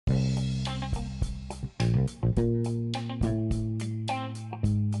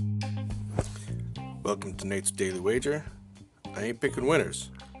Welcome to Nate's Daily Wager. I ain't picking winners,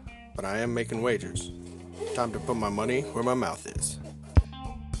 but I am making wagers. Time to put my money where my mouth is.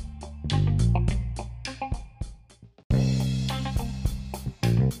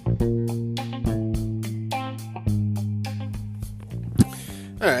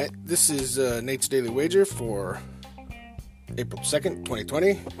 Alright, this is Nate's Daily Wager for April 2nd,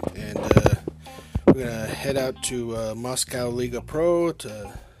 2020, and we're going to head out to Moscow Liga Pro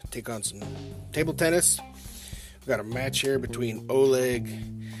to take on some table tennis. We've got a match here between Oleg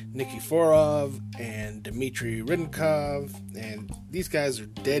Nikiforov and Dmitry Ridenkov, and these guys are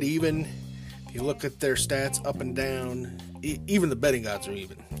dead even. If you look at their stats up and down, even the betting odds are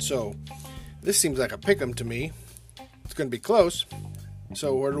even. So this seems like a pick'em to me. It's going to be close.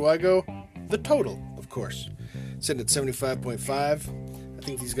 So where do I go? The total, of course. Sitting at 75.5. I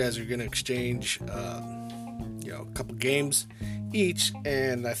think these guys are going to exchange a couple games each,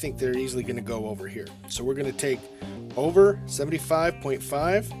 and I think they're easily going to go over here. So we're going to take over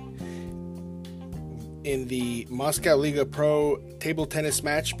 75.5 in the Moscow Liga Pro table tennis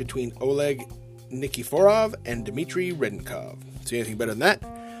match between Oleg Nikiforov and Dmitry Ridenkov. See anything better than that?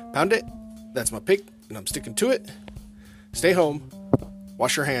 Pound it. That's my pick, and I'm sticking to it. Stay home.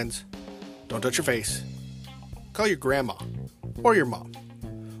 Wash your hands. Don't touch your face. Call your grandma or your mom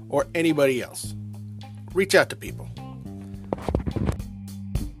or anybody else. Reach out to people.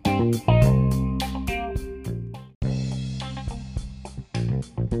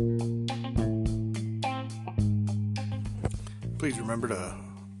 Please remember to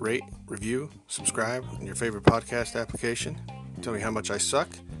rate, review, subscribe in your favorite podcast application. Tell me how much I suck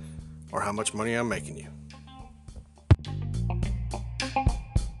or how much money I'm making you.